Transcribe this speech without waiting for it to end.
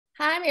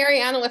Hi, I'm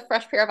Ariana with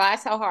Fresh Pair of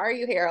Eyes. How are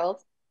you, Harold?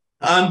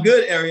 I'm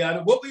good,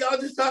 Ariana. What were y'all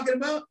just talking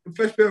about?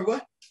 Fresh pair of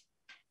what?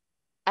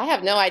 I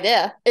have no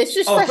idea. It's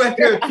just Oh, Fresh fresh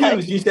Pair pair of of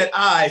Eyes. shoes. You said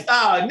eyes.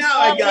 Oh, now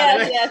I Oh, got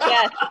yes, it. yes,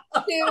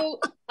 yes. Two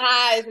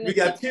eyes, and We it's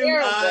a got two pair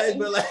of eyes,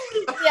 but them. like,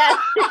 Yes,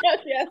 yes,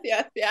 yes,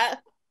 yes, yes.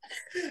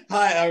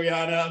 hi,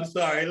 Ariana. I'm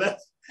sorry.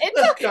 It's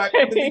Let's start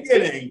from the okay.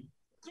 beginning.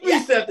 Yeah.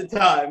 Reset the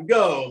time.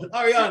 Go,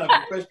 Ariana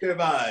from Fresh Pair of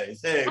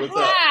Eyes. Hey, what's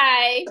up?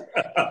 Hi.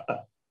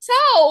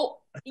 So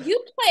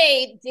you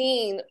played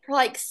Dean for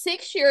like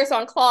 6 years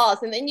on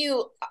Claws, and then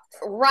you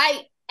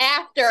right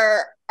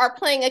after are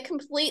playing a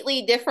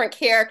completely different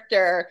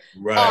character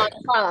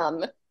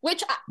on Right.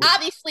 which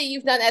obviously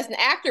you've done as an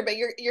actor, but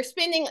you're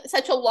spending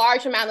such a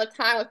large amount of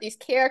time with these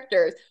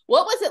characters.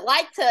 What was it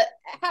like to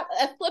have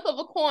a flip of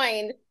a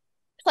coin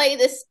play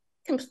this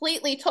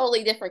completely,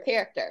 totally different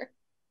character?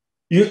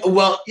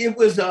 Well, it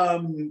was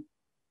uh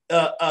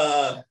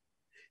uh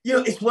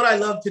it's what I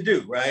love to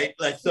do, right?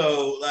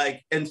 So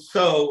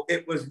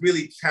it was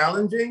really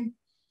challenging.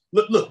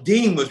 Look,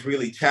 Dean was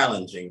really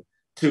challenging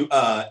to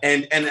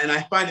and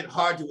I find it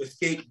hard to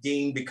escape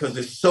Dean because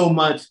there's so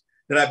much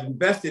that I've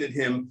invested in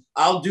him.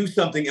 I'll do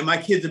something and my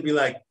kids will be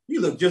like, "You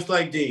look just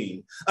like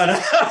Dean," and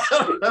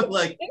I'm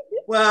like,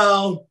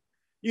 "Well,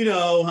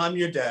 I'm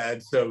your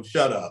dad, so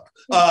shut up."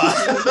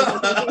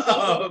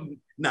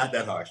 Not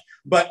that harsh,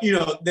 but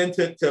then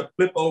to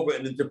flip over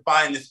and then to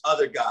find this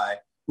other guy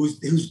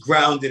who's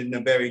grounded in a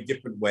very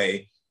different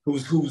way,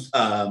 who's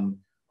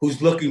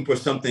looking for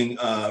something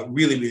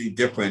really really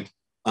different.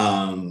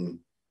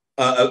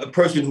 A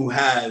person who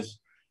has,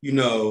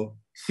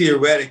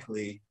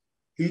 theoretically,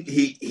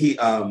 he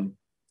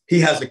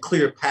has a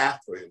clear path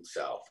for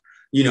himself,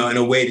 and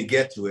a way to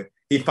get to it.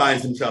 He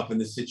finds himself in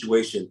this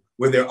situation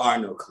where there are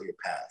no clear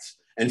paths,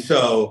 and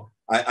so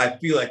I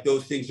feel like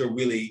those things are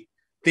really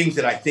things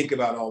that I think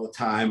about all the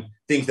time,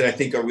 things that I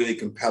think are really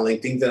compelling,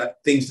 things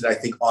that I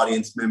think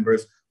audience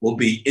members will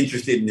be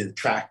interested and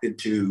attracted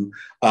to.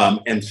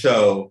 And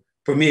so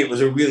for me, it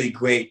was a really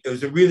great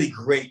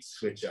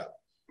switch up,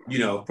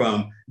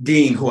 from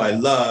Dean, who I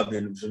loved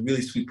and was a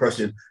really sweet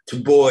person, to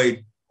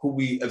Boyd, who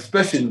we,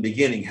 especially in the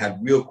beginning, had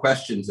real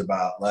questions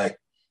about, like,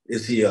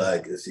 is he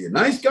a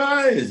nice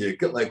guy? Is he a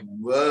good, like,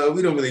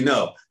 we don't really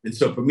know. And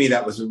so for me,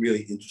 that was a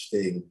really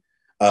interesting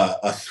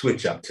a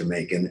switch up to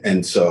make.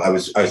 And so I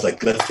was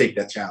like, let's take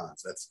that challenge.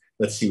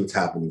 Let's see what's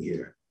happening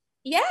here.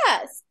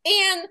 Yes.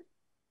 And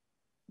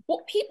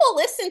people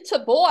listen to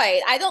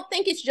Boyd. I don't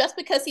think it's just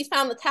because he's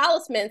found the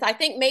talismans. I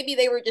think maybe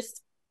they were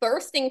just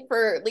thirsting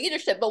for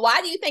leadership. But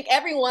why do you think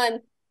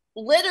everyone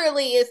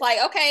literally is like,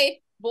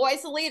 okay,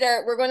 Boyd's the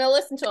leader. We're going to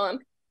listen to him?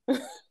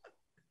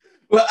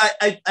 Well,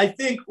 I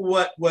think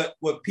what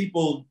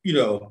people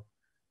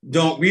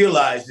don't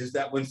realize is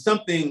that when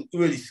something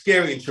really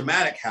scary and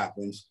traumatic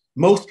happens,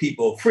 most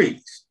people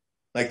freeze,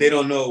 like they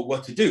don't know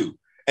what to do,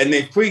 and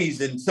they freeze,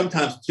 and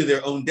sometimes to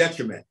their own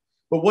detriment.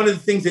 But one of the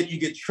things that you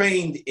get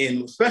trained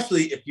in,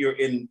 especially if you're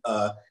in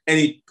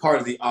any part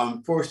of the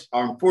armed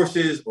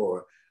forces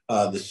or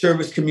the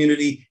service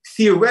community,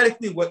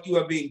 theoretically, what you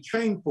are being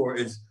trained for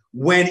is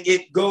when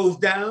it goes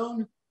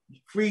down,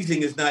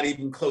 freezing is not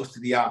even close to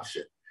the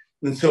option.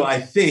 And so I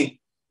think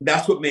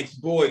that's what makes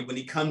Boyd, when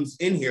he comes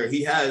in here,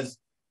 he has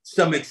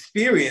some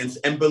experience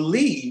and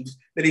believes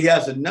that he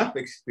has enough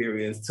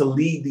experience to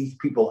lead these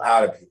people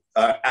out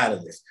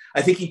of this.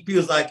 I think he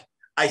feels like,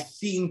 I've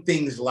seen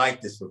things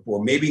like this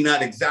before. Maybe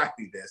not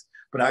exactly this,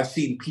 but I've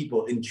seen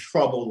people in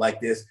trouble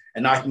like this,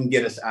 and I can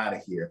get us out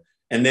of here.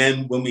 And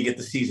then when we get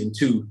to season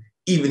 2,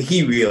 even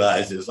he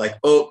realizes, like,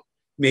 oh,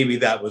 maybe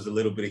that was a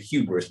little bit of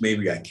hubris.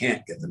 Maybe I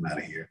can't get them out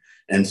of here.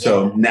 And Yeah.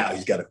 so now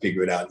he's got to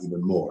figure it out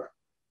even more.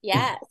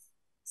 Yes.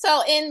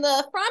 So in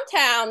the From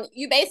Town,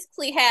 you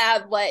basically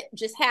have what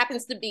just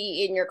happens to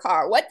be in your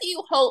car. What do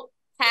you hope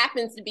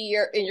happens to be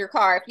in your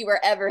car if you were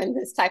ever in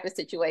this type of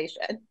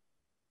situation?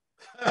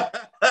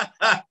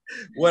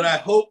 What I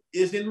hope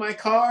is in my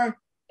car.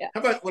 Yeah.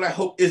 How about what I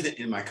hope isn't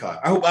in my car?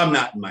 I hope I'm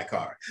not in my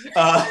car.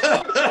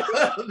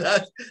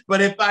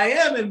 But if I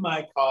am in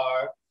my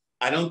car,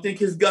 I don't think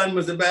his gun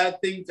was a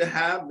bad thing to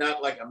have.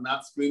 Not like I'm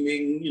not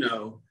screaming,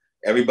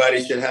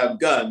 everybody should have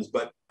guns.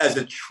 But as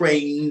a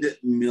trained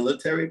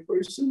military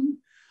person,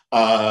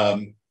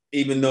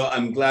 even though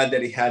I'm glad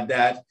that he had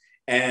that.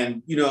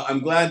 And, I'm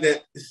glad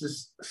that this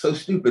is so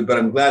stupid, but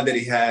I'm glad that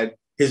he had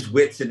his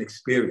wits and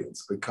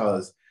experience,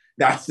 because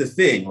that's the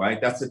thing, right?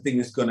 That's the thing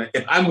that's gonna.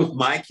 If I'm with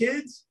my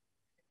kids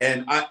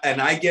and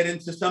I get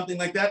into something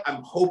like that,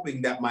 I'm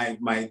hoping that my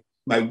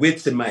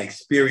wits and my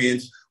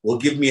experience will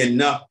give me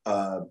enough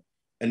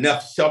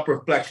self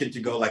reflection to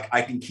go, like,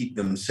 I can keep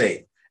them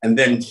safe, and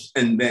then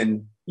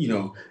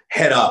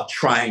head up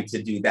trying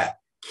to do that,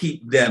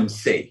 keep them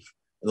safe.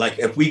 Like,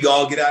 if we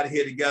all get out of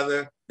here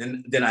together,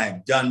 then I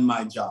have done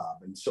my job.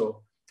 And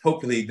so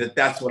hopefully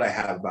that's what I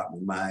have about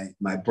me,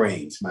 my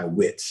brains, my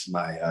wits,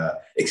 my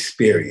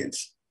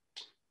experience.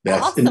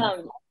 That's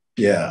Awesome.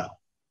 yeah.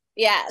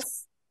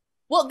 Yes.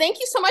 Well, thank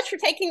you so much for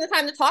taking the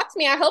time to talk to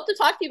me. I hope to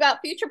talk to you about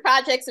future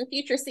projects and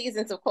future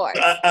seasons, of course.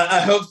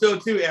 I hope so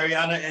too,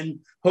 Ariana, and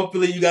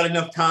hopefully you got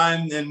enough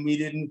time and we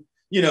didn't,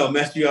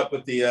 mess you up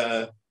with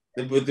the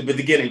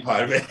beginning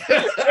part of it.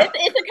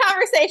 It's a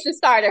conversation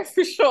starter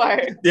for sure.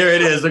 There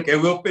it is. Okay,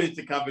 we'll finish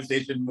the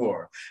conversation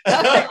more.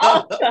 Okay,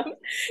 awesome.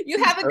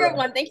 You have a good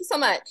one. Thank you so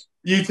much.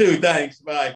 You too. Thanks. Bye.